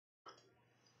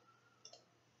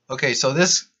Okay, so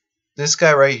this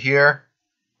guy right here,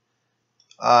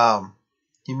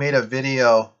 he made a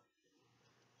video,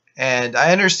 and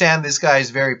I understand this guy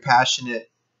is very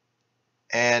passionate,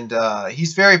 and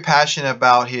he's very passionate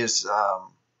about his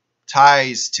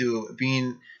ties to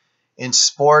being in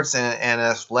sports and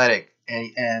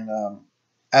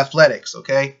athletics.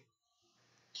 Okay,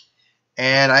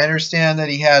 and I understand that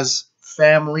he has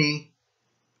family,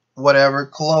 whatever,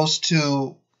 close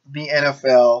to the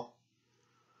NFL,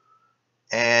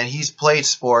 and he's played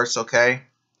sports. Okay,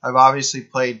 I've obviously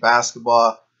played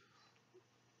basketball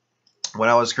when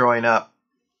I was growing up.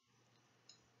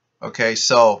 Okay,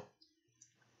 so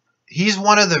he's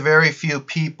one of the very few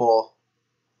people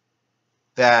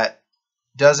that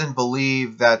doesn't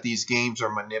believe that these games are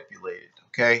manipulated.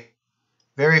 Okay,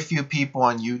 very few people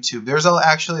on YouTube. There's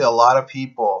actually a lot of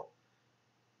people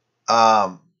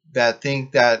that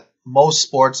think that most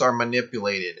sports are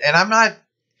manipulated, and I'm not.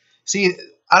 See,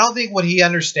 I don't think what he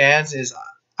understands is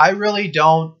I really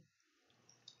don't.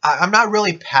 I'm not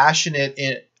really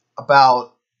passionate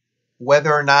about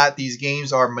whether or not these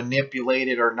games are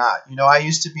manipulated or not. You know, I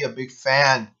used to be a big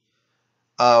fan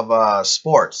of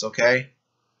sports, okay?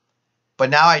 But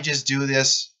now I just do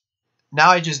this.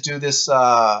 Now I just do this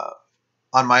on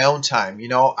my own time. You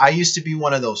know, I used to be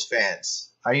one of those fans.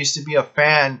 I used to be a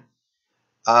fan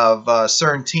of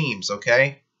certain teams,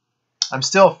 okay? I'm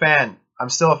still a fan. I'm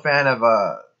still a fan of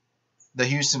the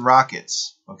Houston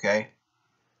Rockets, okay?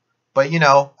 But, you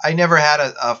know, I never had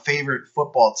a favorite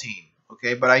football team,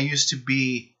 okay? But I used to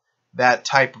be that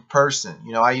type of person.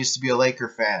 You know, I used to be a Laker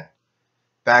fan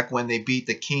back when they beat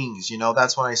the Kings. You know,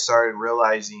 that's when I started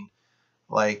realizing,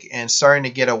 like, and starting to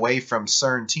get away from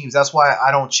certain teams. That's why I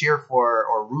don't cheer for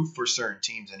or root for certain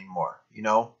teams anymore, you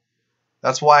know?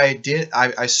 That's why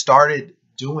I started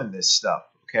doing this stuff,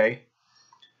 okay?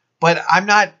 But I'm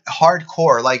not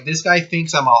hardcore. Like, this guy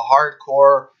thinks I'm a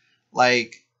hardcore,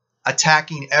 like,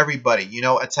 attacking everybody, you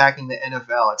know, attacking the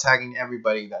NFL, attacking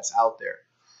everybody that's out there.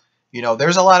 You know,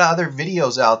 there's a lot of other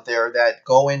videos out there that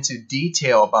go into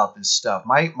detail about this stuff.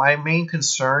 My main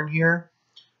concern here,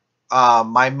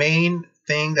 my main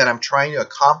thing that I'm trying to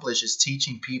accomplish is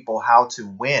teaching people how to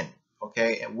win,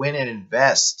 okay, and win and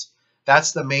invest.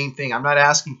 That's the main thing. I'm not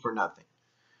asking for nothing,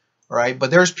 all right?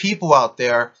 But there's people out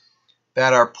there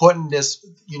that are putting this,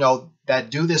 you know, that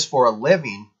do this for a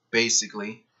living,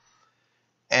 basically,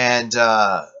 and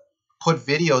put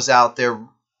videos out there,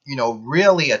 you know,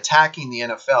 really attacking the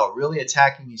NFL, really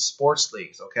attacking these sports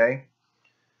leagues, okay?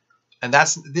 And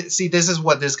see, this is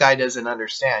what this guy doesn't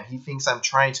understand. He thinks I'm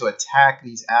trying to attack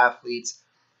these athletes,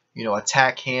 you know,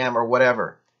 attack him or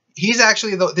whatever.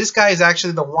 This guy is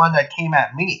actually the one that came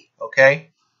at me, okay?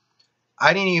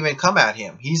 I didn't even come at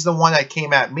him. He's the one that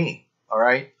came at me, all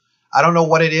right? I don't know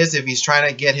what it is, if he's trying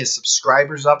to get his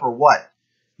subscribers up or what.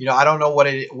 You know, I don't know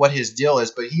what his deal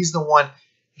is, but he's the one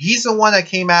that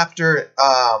came after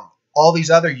all these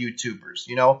other YouTubers,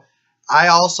 you know. I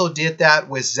also did that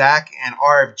with Zach and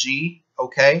RFG,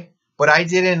 okay? But I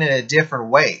did it in a different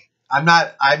way. I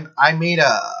made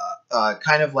a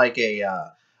kind of like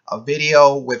a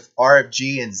video with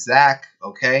RFG and Zach,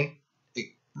 okay?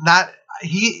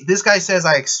 This guy says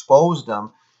I exposed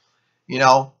them, you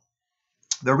know.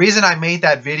 The reason I made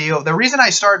that video, the reason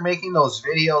I started making those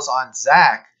videos on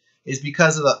Zach is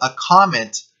because of a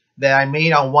comment that I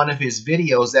made on one of his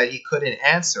videos that he couldn't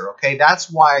answer, okay?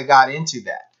 That's why I got into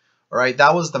that, all right?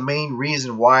 That was the main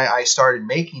reason why I started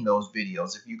making those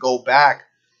videos, if you go back.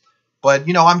 But,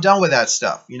 you know, I'm done with that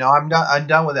stuff. You know, I'm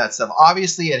done with that stuff.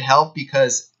 Obviously, it helped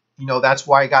because, you know, that's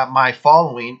why I got my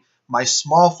following, my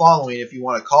small following, if you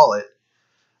want to call it.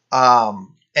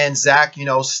 And Zach, you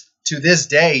know, to this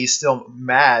day, he's still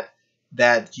mad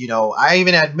that, you know, I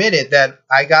even admitted that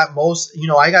I got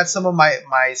some of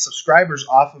my subscribers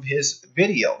off of his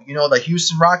video, you know, the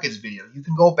Houston Rockets video. You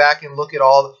can go back and look at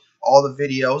all the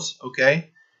videos,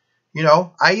 okay? You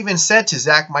know, I even said to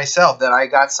Zach myself that I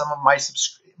got some of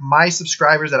my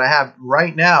subscribers that I have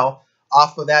right now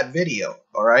off of that video,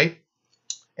 all right?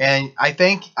 And I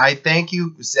thank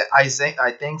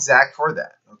Zach for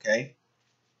that, okay?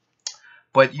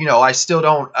 But, you know, I still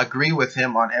don't agree with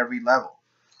him on every level.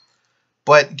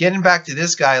 But getting back to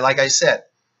this guy, like I said,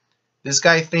 this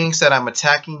guy thinks that I'm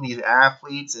attacking these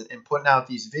athletes and putting out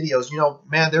these videos. You know,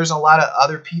 man, there's a lot of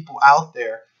other people out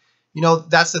there. You know,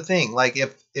 that's the thing. Like,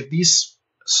 if these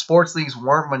sports leagues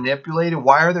weren't manipulated,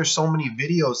 why are there so many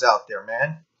videos out there,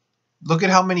 man? Look at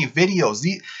how many videos.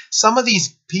 Some of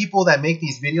these people that make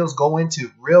these videos go into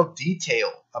real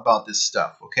detail about this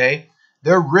stuff, okay?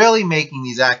 They're really making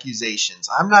these accusations.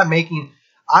 I'm not making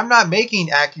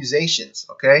accusations,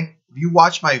 okay? If you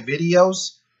watch my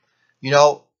videos, you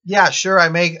know, Yeah, sure,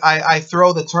 I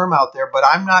throw the term out there, but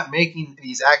I'm not making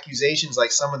these accusations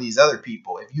like some of these other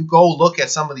people. If you go look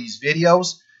at some of these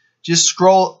videos, just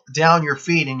scroll down your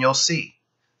feed and you'll see.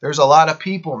 There's a lot of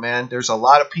people, man. There's a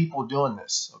lot of people doing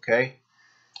this, okay?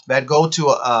 That go to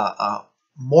a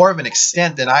more of an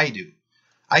extent than I do.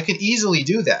 I could easily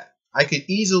do that. I could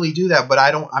easily do that, but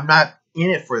I'm not in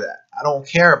it for that. I don't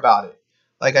care about it.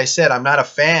 Like I said, I'm not a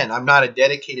fan. I'm not a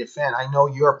dedicated fan. I know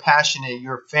you're passionate.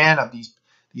 You're a fan of these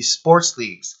sports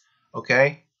leagues.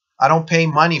 Okay? I don't pay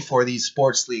money for these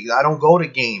sports leagues. I don't go to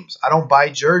games. I don't buy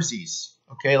jerseys.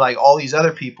 Okay, like all these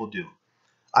other people do.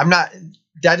 I'm not.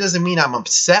 That doesn't mean I'm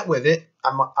upset with it.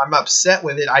 I'm upset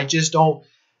with it. I just don't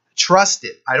trust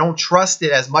it. I don't trust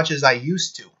it as much as I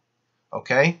used to.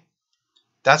 Okay?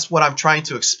 That's what I'm trying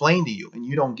to explain to you, and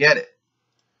you don't get it.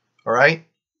 All right?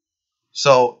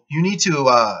 So you need to.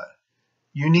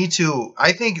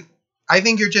 I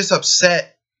think you're just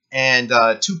upset and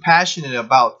too passionate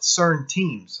about certain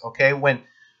teams. Okay?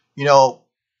 You know,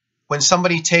 when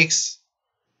somebody takes,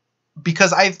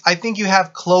 because I think you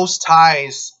have close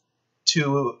ties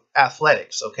to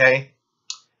athletics. Okay?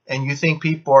 And you think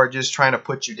people are just trying to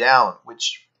put you down,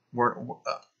 which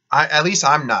at least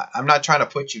I'm not. I'm not trying to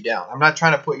put you down. I'm not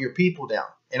trying to put your people down.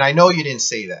 And I know you didn't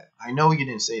say that. I know you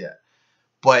didn't say that.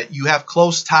 But you have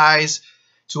close ties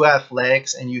to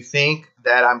athletics, and you think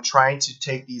that I'm trying to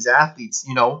take these athletes,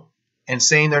 and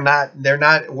saying they're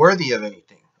not worthy of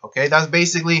anything. Okay, that's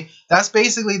basically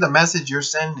the message you're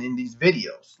sending in these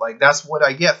videos. Like, that's what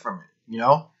I get from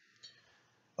it.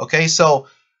 Okay, so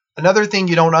another thing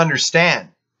you don't understand.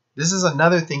 This is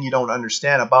another thing you don't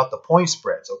understand about the point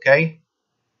spreads. Okay,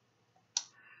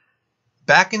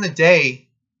 back in the day,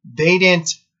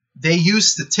 they used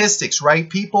statistics, right?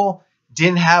 People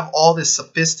didn't have all this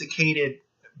sophisticated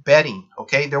betting.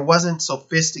 Okay, there wasn't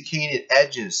sophisticated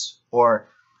edges, or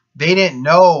they didn't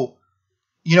know.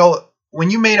 When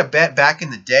you made a bet back in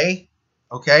the day,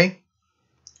 okay,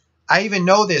 I even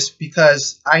know this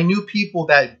because I knew people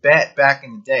that bet back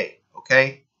in the day.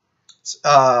 Okay,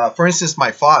 for instance,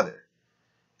 my father.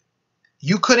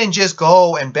 You couldn't just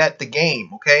go and bet the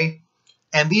game. Okay,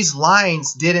 and these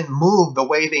lines didn't move the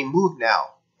way they move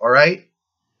now. All right,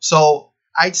 so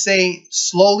I'd say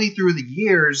slowly through the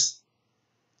years,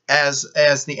 as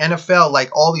the NFL,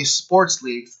 like all these sports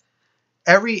leagues,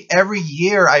 every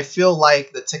year I feel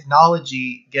like the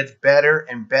technology gets better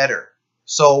and better.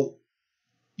 So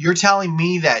you're telling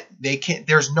me that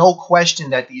there's no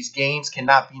question that these games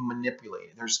cannot be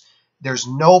manipulated. There's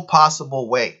no possible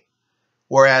way.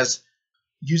 Whereas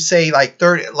you say, like,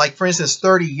 for instance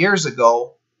 30 years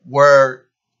ago, where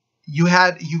you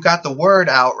got the word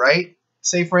out, right?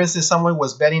 Say for instance someone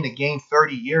was betting a game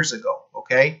 30 years ago,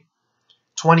 okay?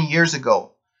 20 years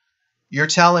ago. You're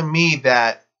telling me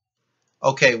that,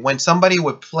 okay, when somebody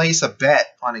would place a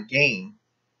bet on a game,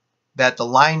 that the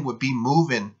line would be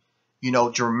moving,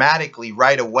 dramatically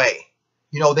right away.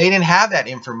 They didn't have that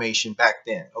information back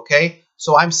then, okay?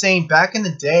 So I'm saying back in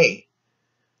the day,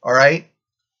 all right,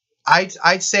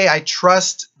 I'd say I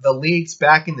trust the leagues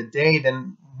back in the day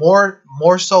than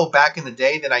more so back in the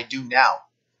day than I do now,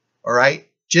 all right?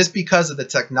 Just because of the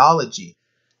technology.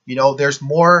 There's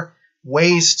more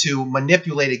ways to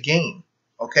manipulate a game,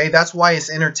 okay? That's why it's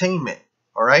entertainment,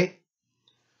 all right?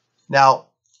 Now,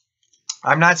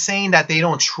 I'm not saying that they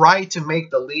don't try to make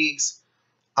the leagues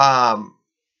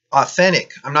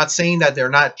authentic. I'm not saying that they're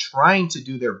not trying to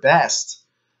do their best,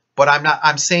 but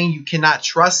I'm saying you cannot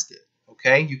trust it,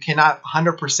 okay? You cannot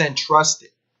 100% trust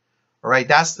it, all right?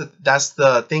 That's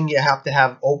the thing you have to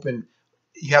have open.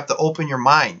 You have to open your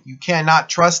mind. You cannot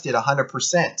trust it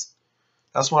 100%.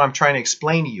 That's what I'm trying to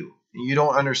explain to you. You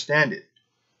don't understand it,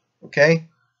 okay?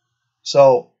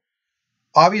 So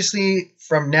obviously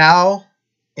from now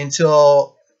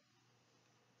until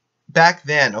back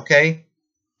then, okay,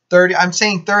 I'm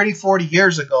saying 30, 40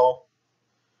 years ago,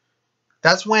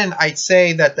 that's when I'd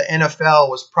say that the NFL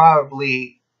was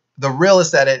probably the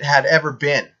realest that it had ever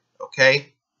been,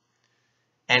 okay?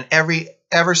 And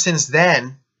ever since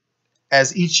then,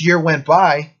 as each year went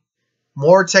by,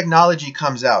 more technology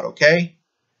comes out, okay?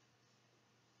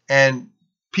 And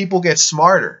people get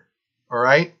smarter, all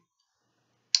right?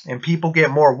 And people get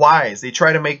more wise. They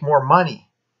try to make more money.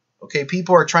 Okay,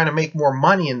 people are trying to make more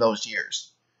money in those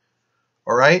years.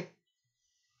 All right?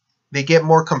 They get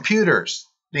more computers.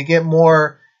 They get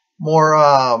more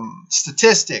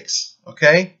statistics,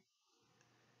 okay?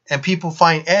 And people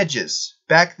find edges.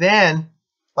 Back then,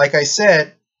 like I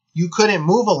said, you couldn't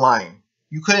move a line.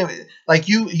 You couldn't, like,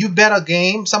 you bet a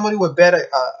game. Somebody would bet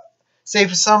say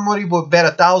if somebody would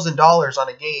bet $1,000 on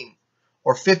a game,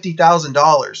 or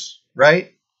 $50,000,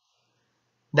 right?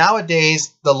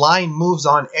 Nowadays, the line moves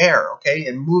on air, okay?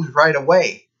 It moves right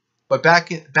away. But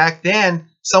back then,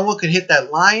 someone could hit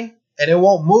that line and it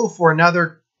won't move for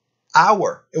another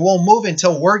hour. It won't move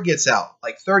until word gets out.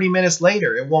 Like 30 minutes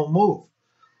later, it won't move.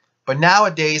 But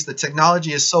nowadays, the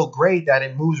technology is so great that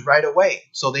it moves right away.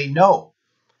 So they know.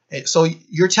 So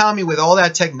you're telling me with all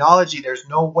that technology, there's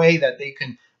no way that they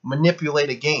can manipulate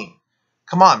a game.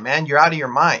 Come on, man. You're out of your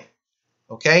mind.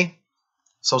 Okay?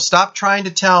 So stop trying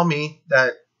to tell me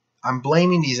that I'm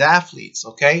blaming these athletes,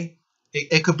 okay?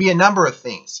 It could be a number of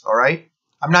things, all right?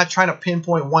 I'm not trying to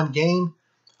pinpoint one game.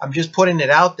 I'm just putting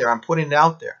it out there. I'm putting it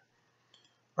out there,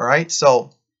 all right? So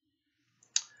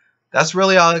that's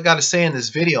really all I got to say in this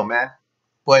video, man.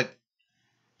 But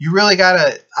you really got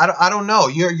to, I don't know.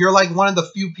 You're like one of the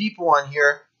few people on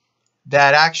here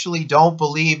that actually don't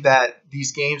believe that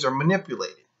these games are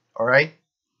manipulated, all right?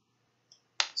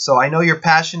 So I know you're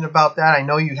passionate about that. I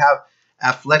know you have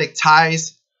athletic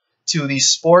ties to these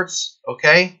sports,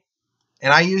 okay?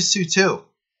 And I used to too.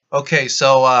 Okay,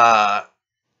 so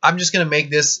I'm just going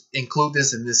to include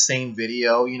this in this same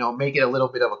video, you know, make it a little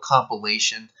bit of a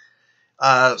compilation.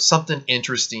 Something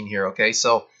interesting here, okay?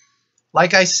 So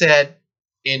like I said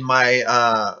in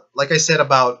my, like I said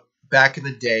about back in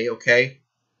the day, okay?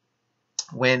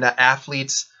 When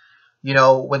athletes, you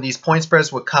know, when these point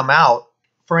spreads would come out,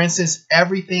 for instance,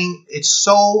 everything, it's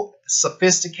so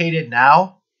sophisticated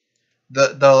now.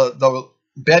 The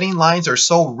betting lines are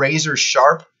so razor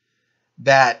sharp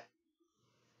that,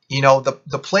 you know,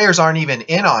 the players aren't even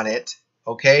in on it,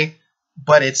 okay?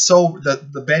 But it's so,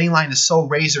 the betting line is so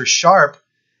razor sharp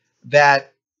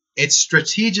that it's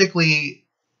strategically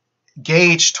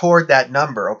gauged toward that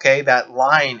number, okay? That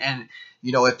line. And,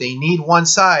 you know, if they need one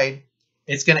side,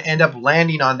 it's going to end up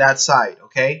landing on that side,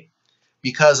 okay?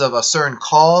 Because of a certain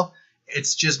call,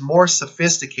 it's just more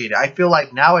sophisticated. I feel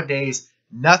like nowadays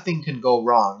nothing can go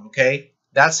wrong. Okay,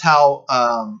 that's how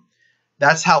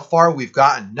far we've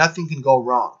gotten. Nothing can go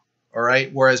wrong. All right.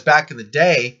 Whereas back in the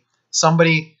day,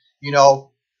 somebody, you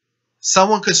know,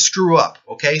 someone could screw up.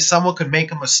 Okay, someone could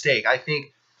make a mistake. I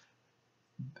think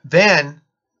then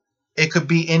it could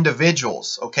be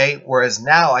individuals. Okay, whereas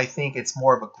now I think it's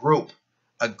more of a group.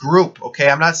 A group. Okay,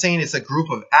 I'm not saying it's a group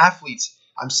of athletes.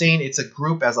 I'm saying it's a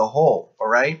group as a whole, all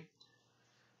right?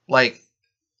 Like,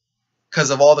 because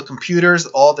of all the computers,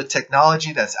 all the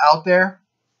technology that's out there,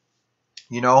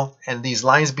 you know, and these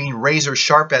lines being razor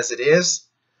sharp as it is,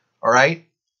 all right,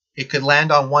 it could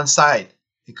land on one side.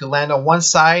 It could land on one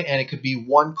side and it could be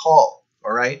one call,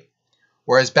 all right?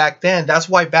 Whereas back then, that's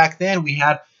why back then we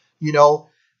had, you know,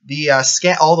 the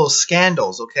all those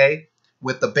scandals, okay,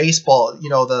 with the baseball, you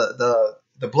know,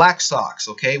 the Black Sox,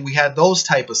 okay? We had those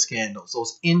type of scandals,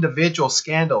 those individual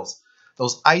scandals,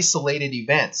 those isolated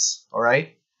events, all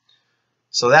right?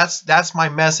 So that's my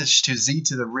message to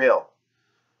ZThe Real,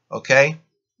 okay?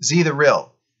 ZThe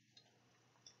Real.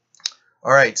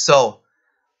 All right, so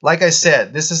like I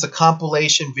said, this is a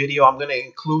compilation video. I'm going to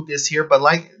include this here, but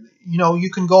like, you know, you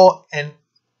can go and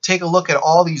take a look at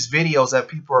all these videos that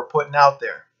people are putting out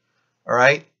there, all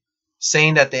right?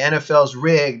 Saying that the NFL is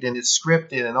rigged and it's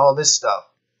scripted and all this stuff.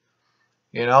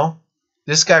 You know,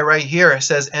 this guy right here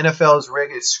says NFL is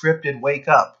rigged, it's scripted, wake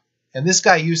up. And this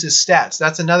guy uses stats.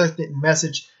 That's another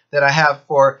message that I have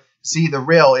for ZThe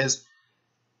Real is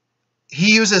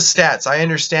he uses stats. I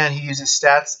understand he uses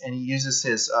stats and he uses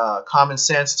his common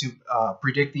sense to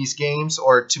predict these games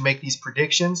or to make these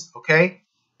predictions, okay?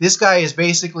 This guy is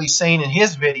basically saying in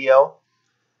his video,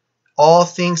 all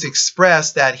things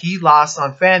expressed, that he lost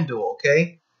on FanDuel,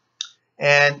 okay?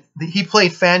 And he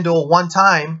played FanDuel one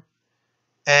time,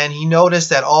 and he noticed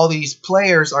that all these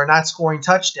players are not scoring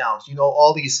touchdowns. You know,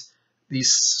 all these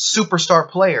superstar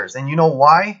players. And you know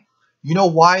why? You know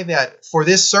why that for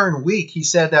this certain week, he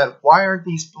said that why aren't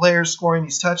these players scoring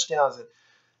these touchdowns?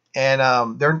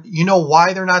 And they're, you know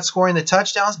why they're not scoring the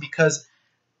touchdowns? Because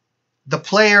the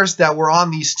players that were on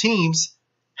these teams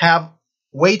have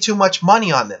way too much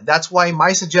money on them. That's why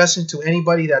my suggestion to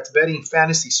anybody that's betting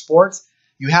fantasy sports,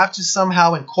 you have to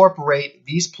somehow incorporate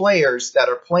these players that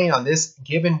are playing on this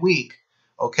given week,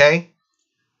 okay?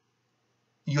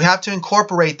 You have to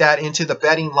incorporate that into the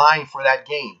betting line for that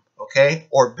game, okay?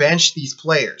 Or bench these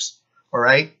players, all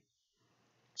right?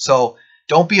 So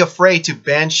don't be afraid to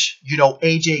bench, you know,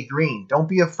 AJ Green. Don't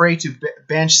be afraid to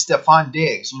bench Stephon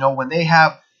Diggs. You know, when they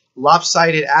have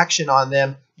lopsided action on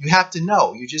them, you have to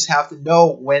know. You just have to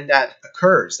know when that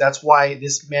occurs. That's why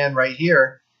this man right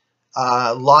here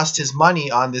lost his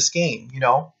money on this game, you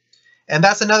know. And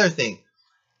that's another thing.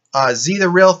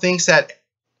 ZThe Real thinks that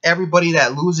everybody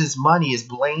that loses money is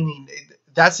blaming.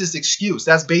 That's his excuse.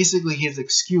 That's basically his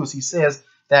excuse. He says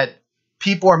that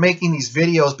people are making these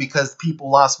videos because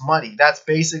people lost money. That's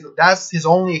his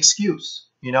only excuse,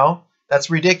 you know? That's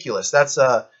ridiculous. That's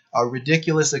a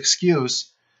ridiculous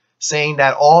excuse, saying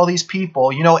that all these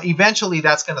people, you know, eventually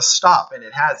that's going to stop, and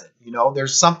it hasn't. You know,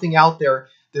 there's something out there.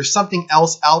 There's something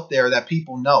else out there that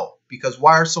people know, because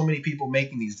why are so many people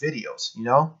making these videos, you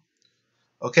know?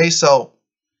 Okay, so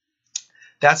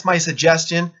that's my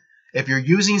suggestion. If you're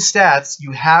using stats,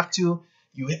 you have to,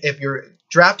 if you're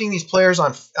drafting these players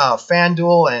on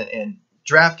FanDuel and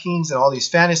DraftKings and all these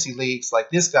fantasy leagues like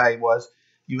this guy was,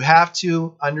 you have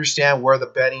to understand where the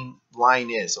betting line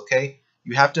is, okay?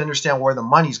 You have to understand where the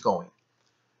money's going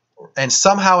and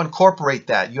somehow incorporate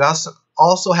that. You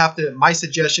also have to, my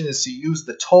suggestion is to use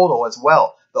the total as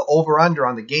well, the over-under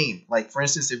on the game. Like, for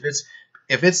instance,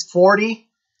 if it's 40,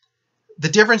 the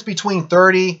difference between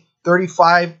 30,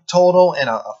 35 total and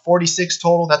a 46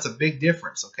 total, that's a big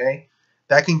difference, okay?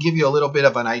 That can give you a little bit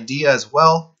of an idea as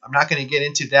well. I'm not going to get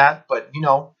into that, but, you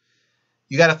know,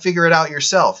 you got to figure it out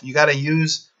yourself. You got to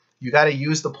use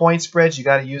the point spreads. You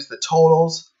got to use the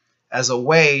totals as a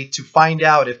way to find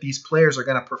out if these players are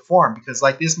going to perform. Because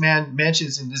like this man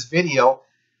mentions in this video,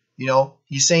 you know,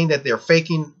 he's saying that they're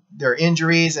faking their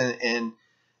injuries and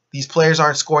these players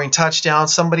aren't scoring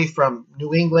touchdowns. Somebody from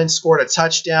New England scored a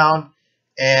touchdown,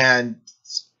 and,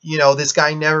 you know, this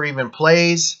guy never even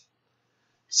plays.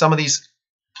 Some of these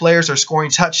players are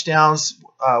scoring touchdowns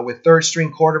with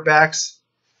third-string quarterbacks.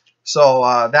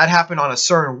 So that happened on a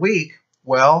certain week.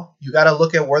 Well, you got to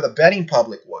look at where the betting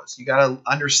public was. You got to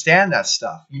understand that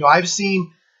stuff. You know, I've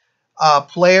seen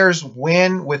players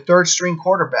win with third-string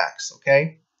quarterbacks,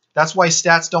 okay? That's why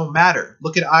stats don't matter.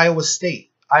 Look at Iowa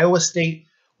State. Iowa State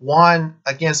won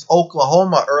against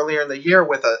Oklahoma earlier in the year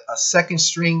with a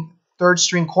second-string,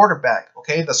 third-string quarterback,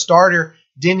 okay? The starter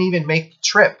didn't even make the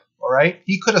trip, all right?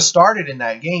 He could have started in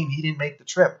that game. He didn't make the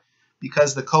trip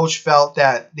because the coach felt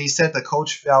that, they said the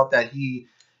coach felt that he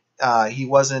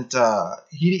wasn't,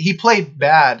 he played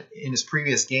bad in his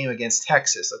previous game against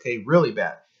Texas, okay? Really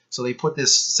bad. So they put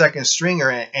this second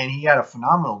stringer in, and he had a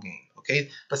phenomenal game, okay?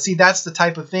 But see, that's the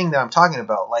type of thing that I'm talking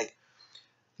about. Like,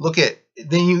 look at,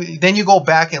 then you go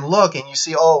back and look and you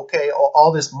see, oh, okay,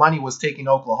 all this money was taken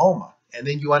to Oklahoma. And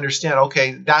then you understand,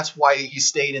 okay, that's why he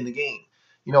stayed in the game.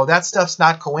 You know, that stuff's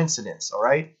not coincidence, all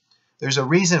right? There's a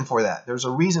reason for that. There's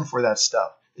a reason for that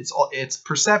stuff. It's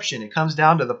perception. It comes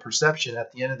down to the perception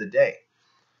at the end of the day,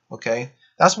 okay?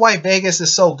 That's why Vegas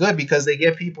is so good, because they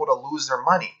get people to lose their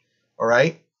money, all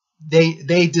right?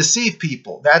 They deceive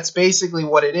people. That's basically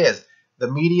what it is.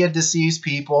 The media deceives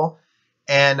people,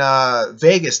 and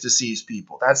Vegas deceives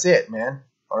people. That's it, man.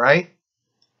 All right?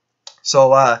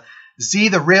 So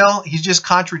ZThe Real, he's just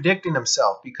contradicting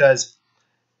himself, because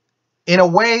in a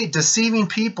way, deceiving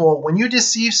people, when you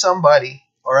deceive somebody,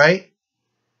 all right,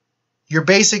 you're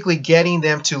basically getting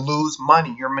them to lose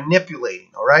money. You're manipulating,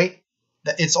 all right?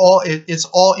 It's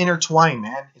all intertwined,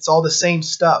 man. It's all the same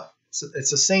stuff. It's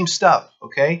the same stuff,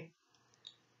 okay?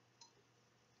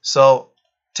 So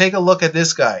take a look at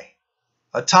this guy.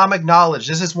 Atomic Knowledge.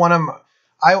 This is one of my,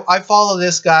 I follow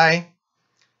this guy.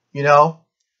 You know,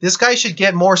 this guy should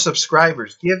get more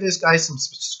subscribers. Give this guy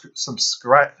some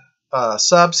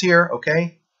subs here,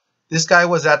 okay? This guy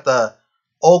was at the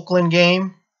Oakland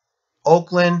game,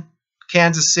 Oakland,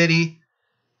 Kansas City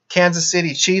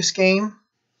Chiefs game,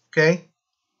 okay?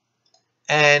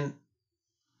 And,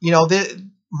 you know,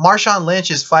 Marshawn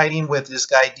Lynch is fighting with this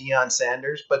guy Deion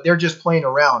Sanders, but they're just playing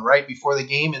around right before the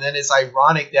game. And then it's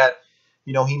ironic that,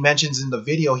 you know, he mentions in the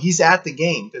video he's at the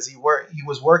game because he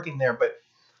was working there. But,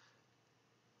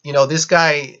 you know, this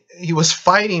guy, he was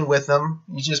fighting with them.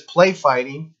 He just play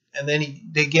fighting, and then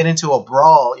they get into a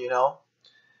brawl. You know,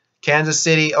 Kansas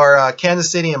City and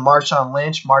Marshawn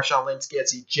Lynch. Marshawn Lynch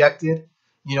gets ejected.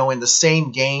 You know, in the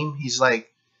same game, he's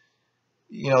like,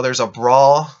 you know, there's a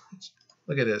brawl.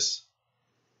 Look at this.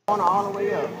 All the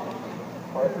way up.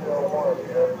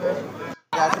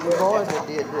 Got some boys that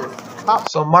did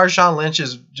this. So Marshawn Lynch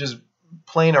is just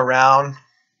playing around.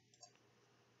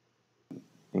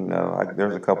 You know,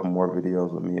 there's a couple more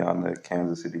videos with me on the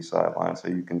Kansas City sideline, so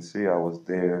you can see I was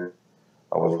there.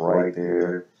 I was right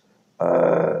there.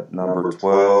 Number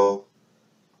 12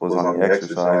 was on the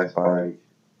exercise bike,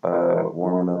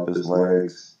 warming up his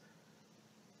legs,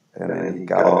 and then he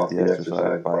got off the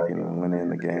exercise bike and went in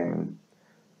the game and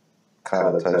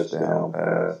caught a touchdown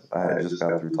pass. I had just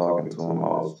got through talking to him. I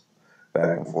was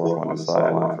back and forth on the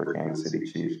sideline for Kansas City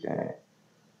Chiefs game.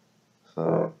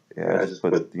 So, yeah, I just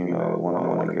put, you know,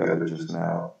 one-on-one together just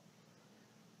now.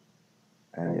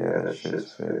 And, yeah, that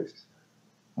shit's fixed.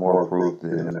 More proof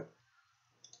than it.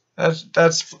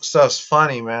 That stuff's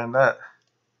funny, man.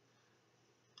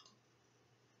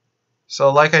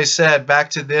 So like I said, back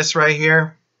to this right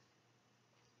here.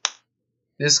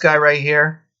 This guy right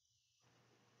here.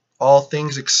 All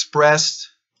things expressed.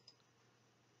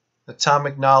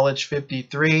 Atomic knowledge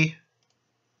 53.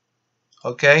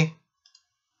 Okay.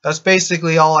 That's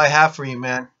basically all I have for you,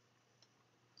 man.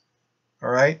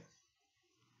 Alright.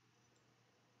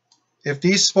 If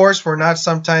these sports were not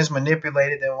sometimes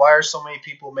manipulated, then why are so many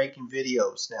people making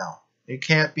videos now? It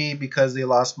can't be because they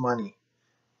lost money.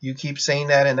 You keep saying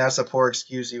that, and that's a poor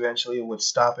excuse. Eventually it would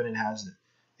stop, and it hasn't.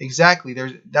 Exactly.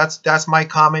 That's my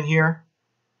comment here.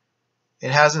 It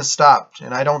hasn't stopped,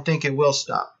 and I don't think it will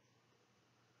stop.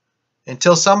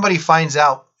 Until somebody finds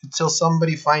out. Until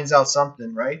somebody finds out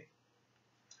something, right?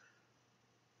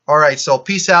 Alright, so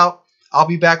peace out. I'll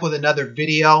be back with another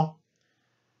video.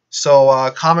 So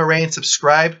comment, rate, and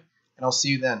subscribe, and I'll see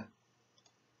you then.